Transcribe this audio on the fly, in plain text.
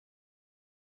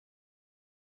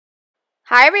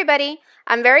Hi everybody!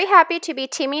 I'm very happy to be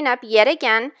teaming up yet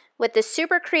again with the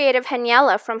super creative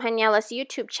Haniela from Haniela's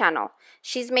YouTube channel.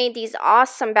 She's made these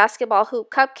awesome basketball hoop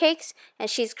cupcakes and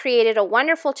she's created a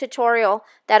wonderful tutorial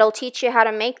that'll teach you how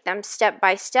to make them step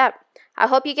by step. I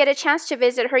hope you get a chance to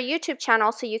visit her YouTube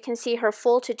channel so you can see her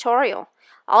full tutorial.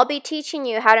 I'll be teaching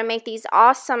you how to make these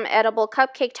awesome edible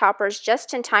cupcake toppers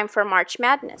just in time for March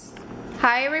Madness.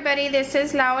 Hi everybody, this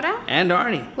is Laura and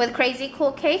Arnie with Krazy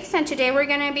Cool Cakes, and today we're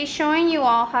going to be showing you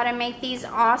all how to make these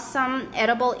awesome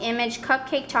edible image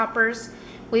cupcake toppers.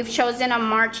 We've chosen a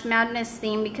March Madness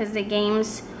theme because the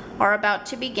games are about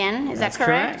to begin. Is that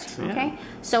correct? Yeah. Okay.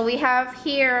 So we have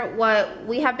here what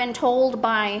we have been told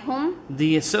by whom?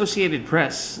 The Associated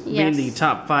Press, being the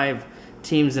top 5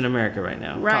 teams in America right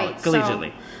now. Right. Collegiately.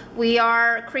 So we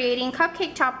are creating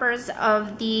cupcake toppers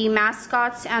of the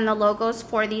mascots and the logos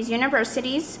for these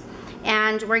universities,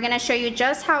 and we're going to show you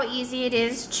just how easy it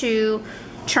is to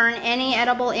turn any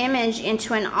edible image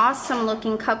into an awesome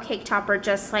looking cupcake topper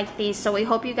just like these. So we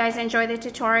hope you guys enjoy the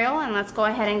tutorial, and let's go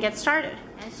ahead and get started.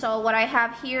 And so what I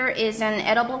have here is an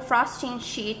edible frosting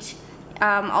sheet,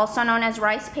 also known as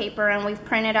rice paper, and we've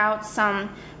printed out some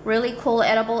really cool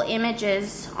edible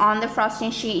images on the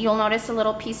frosting sheet. You'll notice a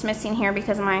little piece missing here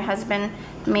because my husband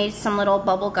made some little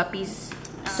bubble guppies.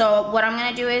 So what I'm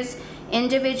going to do is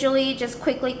individually just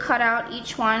quickly cut out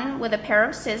each one with a pair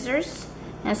of scissors.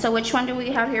 And so which one do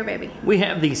we have here, baby? We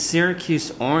have the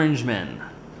Syracuse Orangemen.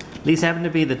 These happen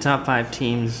to be the top 5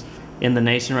 teams in the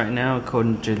nation right now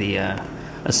according to the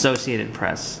Associated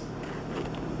Press.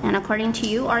 And according to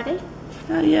you, are they?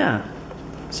 Yeah.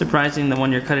 Surprising, the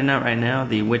one you're cutting out right now,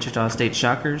 the Wichita State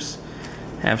Shockers,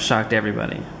 have shocked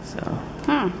everybody. So.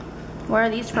 Where are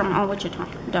these from? Oh, Wichita.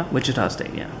 Duh. Wichita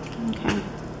State, yeah. Okay.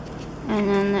 And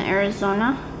then the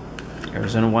Arizona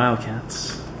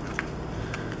Wildcats.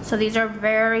 So these are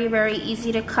very, very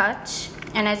easy to cut.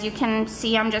 And as you can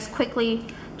see, I'm just quickly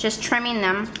trimming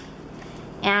them.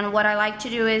 And what I like to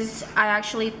do is I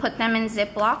actually put them in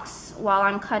Ziplocs while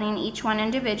I'm cutting each one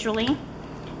individually.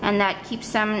 And that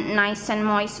keeps them nice and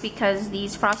moist because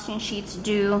these frosting sheets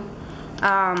do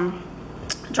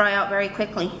dry out very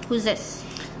quickly. Who's this?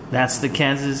 That's the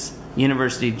Kansas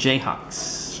University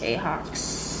Jayhawks.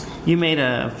 Jayhawks. You made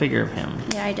a figure of him.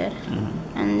 Yeah, I did.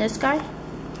 And this guy?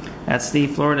 That's the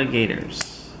Florida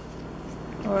Gators.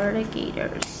 Florida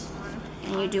Gators.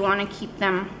 And you do want to keep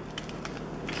them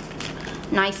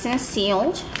nice and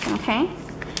sealed, okay?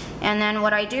 And then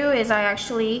what I do is I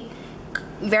actually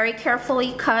very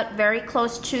carefully cut very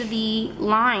close to the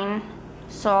line.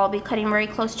 So I'll be cutting very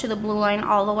close to the blue line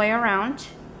all the way around.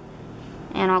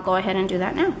 And I'll go ahead and do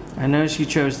that now. I noticed you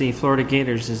chose the Florida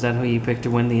Gators. Is that who you picked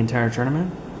to win the entire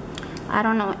tournament? I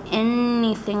don't know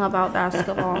anything about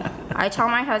basketball. I tell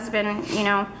my husband, you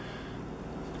know,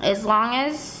 as long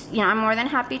as, you know, I'm more than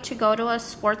happy to go to a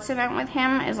sports event with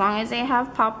him as long as they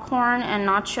have popcorn and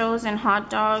nachos and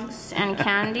hot dogs and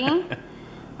candy.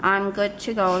 I'm good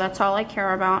to go. That's all I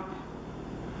care about.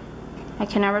 I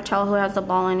can never tell who has the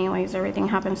ball anyways. Everything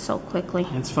happens so quickly.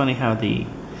 It's funny how the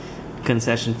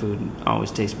concession food always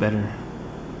tastes better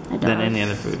than any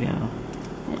other food, you know.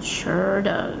 It sure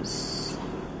does.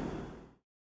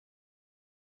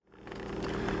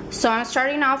 So I'm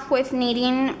starting off with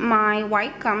kneading my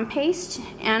white gum paste.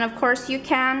 And of course you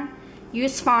can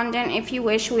use fondant if you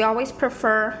wish. We always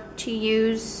prefer to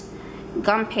use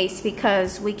gum paste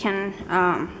because we can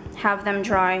have them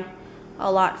dry a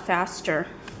lot faster.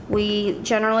 We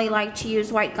generally like to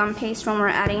use white gum paste when we're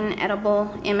adding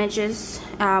edible images,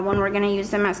 when we're going to use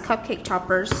them as cupcake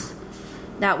toppers.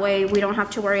 That way we don't have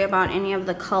to worry about any of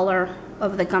the color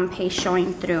of the gum paste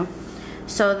showing through.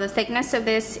 So the thickness of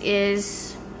this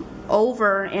is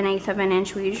over 1/8 of an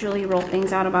inch. We usually roll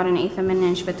things out about 1/8 of an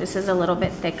inch, but this is a little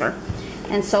bit thicker.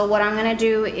 And so what I'm going to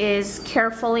do is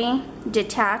carefully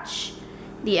detach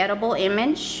the edible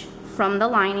image from the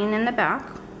lining in the back.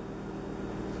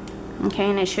 Okay,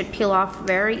 and it should peel off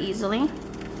very easily,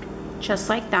 just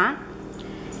like that.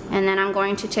 And then I'm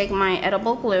going to take my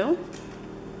edible glue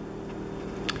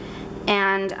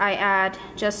and I add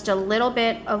just a little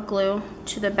bit of glue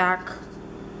to the back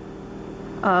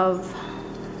of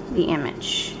the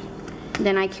image.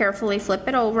 Then I carefully flip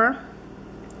it over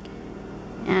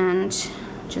and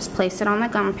just place it on the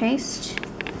gum paste.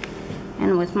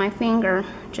 And with my finger,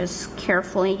 just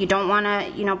carefully, you don't want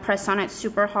to, you know, press on it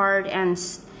super hard and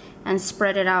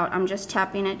spread it out. I'm just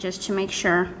tapping it just to make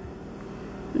sure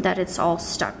that it's all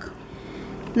stuck.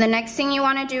 The next thing you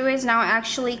want to do is now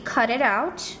actually cut it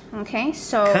out. Okay,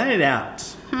 so cut it out.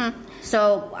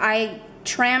 So I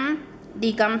trim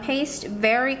the gum paste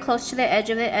very close to the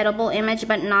edge of the edible image,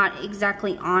 but not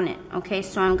exactly on it. Okay,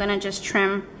 so I'm gonna just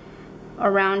trim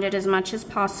around it as much as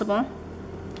possible.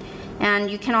 And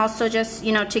you can also just,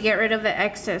 you know, to get rid of the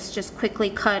excess, just quickly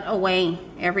cut away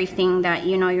everything that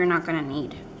you know you're not going to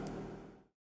need.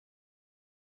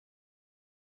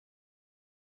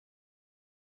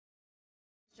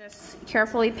 Just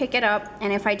carefully pick it up,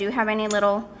 and if I do have any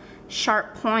little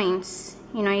sharp points,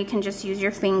 you know, you can just use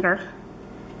your finger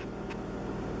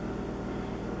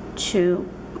to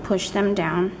push them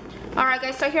down. Alright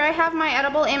guys, so here I have my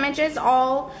edible images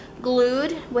all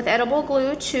glued with edible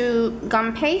glue to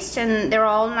gum paste, and they're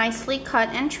all nicely cut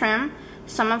and trimmed.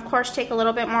 Some of course take a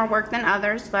little bit more work than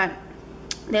others, but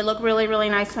they look really, really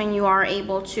nice when you are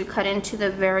able to cut into the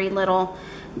very little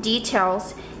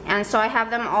details. And so I have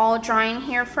them all drying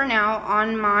here for now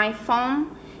on my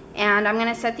foam, and I'm going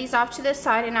to set these off to the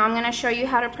side, and now I'm going to show you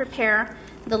how to prepare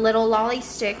the little lolly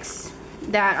sticks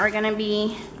that are going to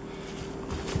be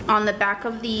on the back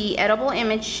of the edible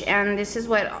image. And this is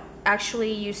what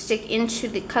actually you stick into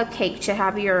the cupcake to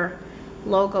have your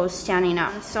logo standing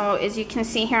up. So as you can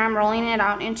see here, I'm rolling it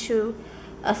out into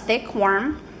a thick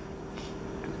worm.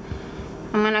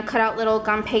 I'm going to cut out little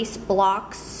gum paste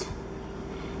blocks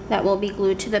that will be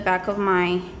glued to the back of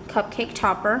my cupcake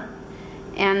topper.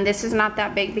 And this is not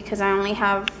that big because I only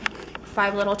have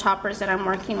 5 little toppers that I'm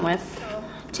working with. So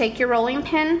take your rolling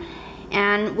pin,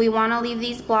 and we want to leave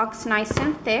these blocks nice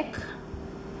and thick.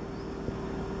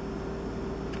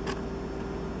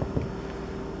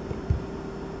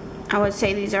 I would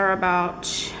say these are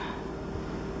about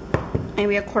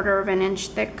maybe 1/4 of an inch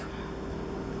thick.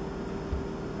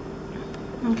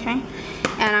 Okay,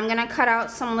 and I'm gonna cut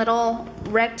out some little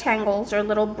rectangles, or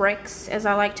little bricks as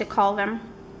I like to call them.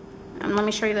 And let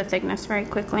me show you the thickness very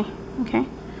quickly. Okay,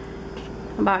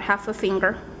 about 1/2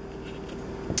 finger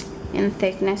in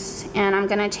thickness. And I'm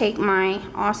gonna take my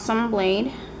awesome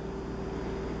blade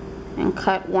and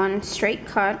cut one straight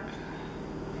cut,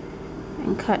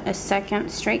 and cut a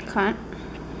second straight cut.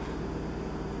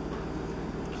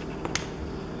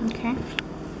 Okay.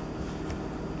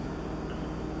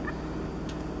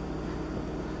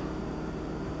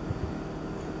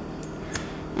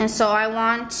 And so I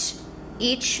want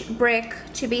each brick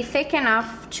to be thick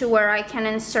enough to where I can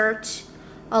insert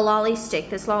a lolly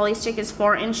stick. This lolly stick is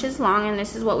 4 inches long, and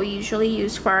this is what we usually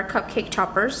use for our cupcake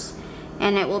toppers.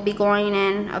 And it will be going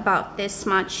in about this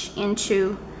much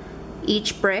into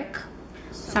each brick.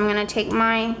 So I'm going to take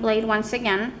my blade once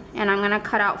again, and I'm going to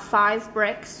cut out 5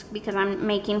 bricks because I'm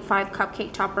making 5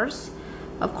 cupcake toppers.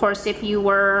 Of course, if you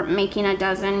were making a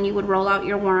dozen, you would roll out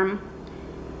your worm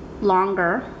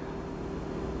longer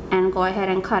and go ahead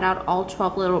and cut out all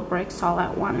 12 little bricks all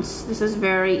at once. This is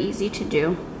very easy to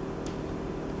do.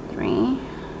 3,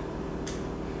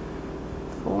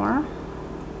 4,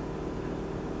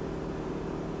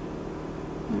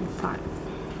 and 5.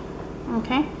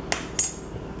 Okay,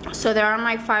 so there are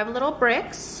my 5 little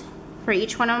bricks for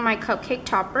each one of my cupcake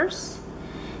toppers.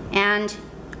 And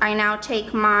I now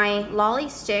take my lolly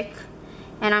stick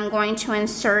and I'm going to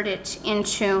insert it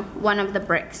into one of the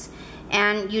bricks.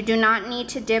 And you do not need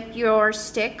to dip your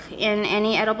stick in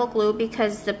any edible glue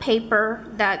because the paper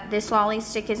that this lolly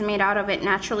stick is made out of, it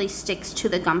naturally sticks to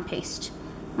the gum paste.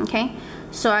 Okay,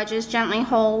 so I just gently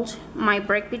hold my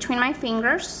brick between my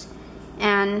fingers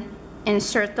and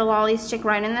insert the lolly stick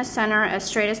right in the center as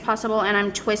straight as possible, and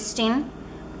I'm twisting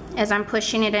as I'm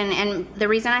pushing it in. And the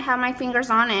reason I have my fingers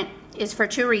on it is for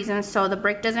 2 reasons. So the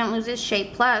brick doesn't lose its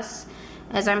shape, plus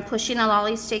as I'm pushing the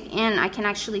lolly stick in, I can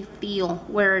actually feel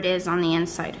where it is on the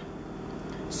inside.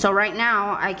 So right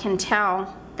now I can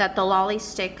tell that the lolly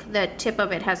stick, the tip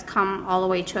of it has come all the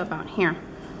way to about here.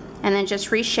 And then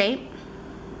just reshape.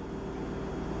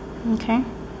 Okay.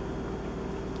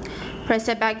 Press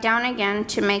it back down again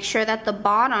to make sure that the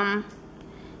bottom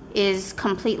is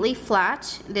completely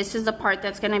flat. This is the part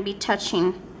that's going to be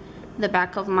touching the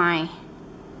back of my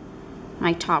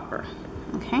topper.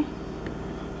 Okay.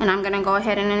 And I'm going to go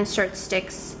ahead and insert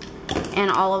sticks in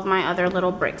all of my other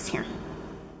little bricks here.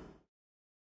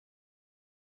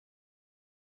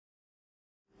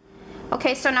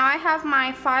 Okay, so now I have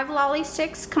my 5 lolly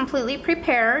sticks completely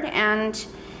prepared, and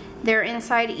they're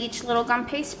inside each little gum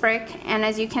paste brick. And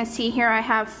as you can see here, I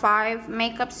have 5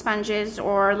 makeup sponges,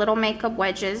 or little makeup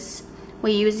wedges.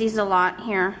 We use these a lot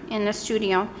here in the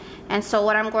studio. And so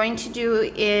what I'm going to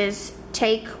do is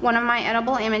take one of my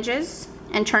edible images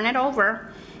and turn it over.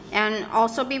 And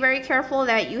also be very careful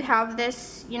that you have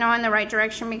this, you know, in the right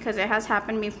direction, because it has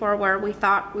happened before where we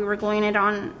thought we were gluing it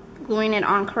on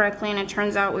correctly, and it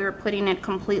turns out we were putting it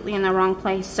completely in the wrong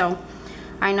place. So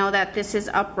I know that this is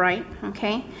upright.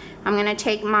 Okay, I'm gonna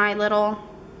take my little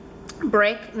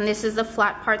brick, and this is the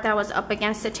flat part that was up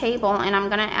against the table, and I'm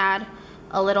gonna add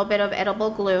a little bit of edible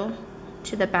glue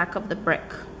to the back of the brick.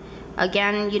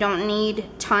 Again, you don't need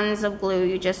tons of glue,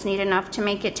 you just need enough to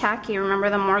make it tacky. Remember,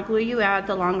 the more glue you add,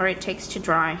 the longer it takes to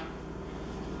dry.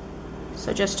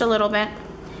 So just a little bit,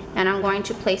 and I'm going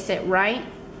to place it right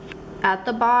at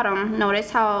the bottom.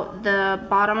 Notice how the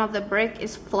bottom of the brick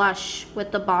is flush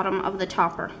with the bottom of the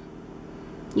topper.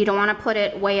 You don't want to put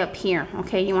it way up here,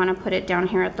 okay? You want to put it down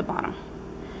here at the bottom.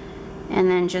 And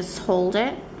then just hold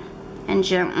it and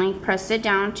gently press it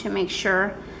down to make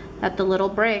sure that the little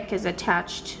brick is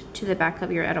attached to the back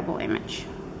of your edible image.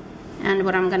 And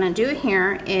what I'm gonna do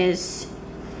here is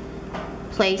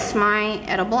place my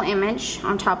edible image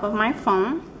on top of my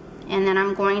foam, and then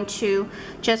I'm going to,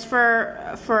 just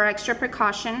for extra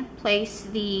precaution, place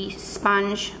the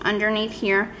sponge underneath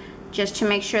here just to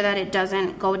make sure that it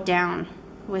doesn't go down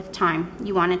with time.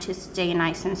 You want it to stay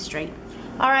nice and straight.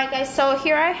 Alright guys, so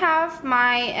here I have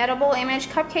my edible image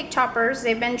cupcake toppers.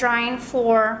 They've been drying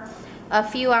for a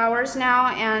few hours now,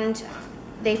 and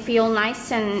they feel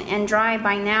nice and dry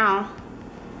by now.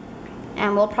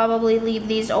 And we'll probably leave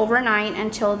these overnight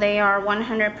until they are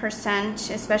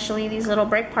 100%, especially these little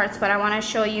brick parts, but I want to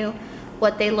show you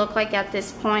what they look like at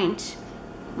this point.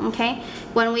 Okay,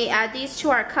 when we add these to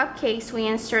our cupcakes, we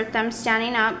insert them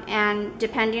standing up, and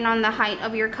depending on the height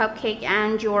of your cupcake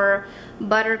and your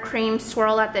buttercream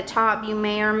swirl at the top, you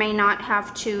may or may not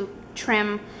have to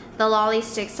trim the lolly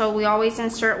stick. So we always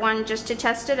insert one just to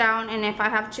test it out, and if I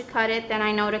have to cut it, then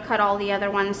I know to cut all the other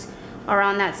ones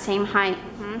around that same height.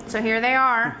 So here they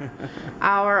are,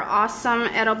 our awesome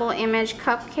edible image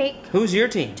cupcake. Who's your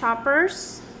team?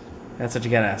 Toppers. That's what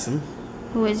you gotta ask them.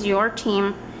 Who is your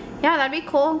team? Yeah, that'd be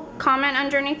cool. Comment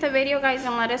underneath the video, guys,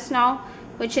 and let us know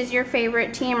which is your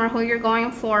favorite team or who you're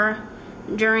going for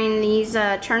during these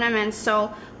tournaments.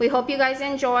 So we hope you guys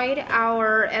enjoyed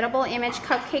our edible image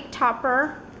cupcake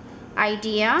topper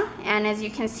idea, and as you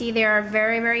can see, they are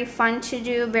very, very fun to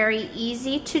do, very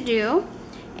easy to do.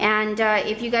 And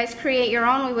if you guys create your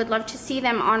own, we would love to see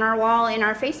them on our wall in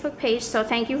our Facebook page. So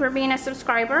thank you for being a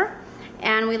subscriber,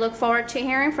 and we look forward to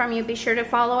hearing from you. Be sure to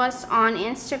follow us on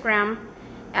Instagram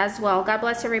as well. God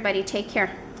bless everybody. Take care.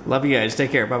 Love you guys.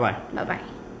 Take care. Bye-bye. Bye-bye.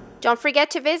 Don't forget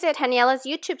to visit Haniela's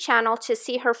YouTube channel to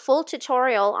see her full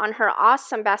tutorial on her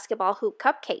awesome basketball hoop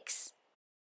cupcakes.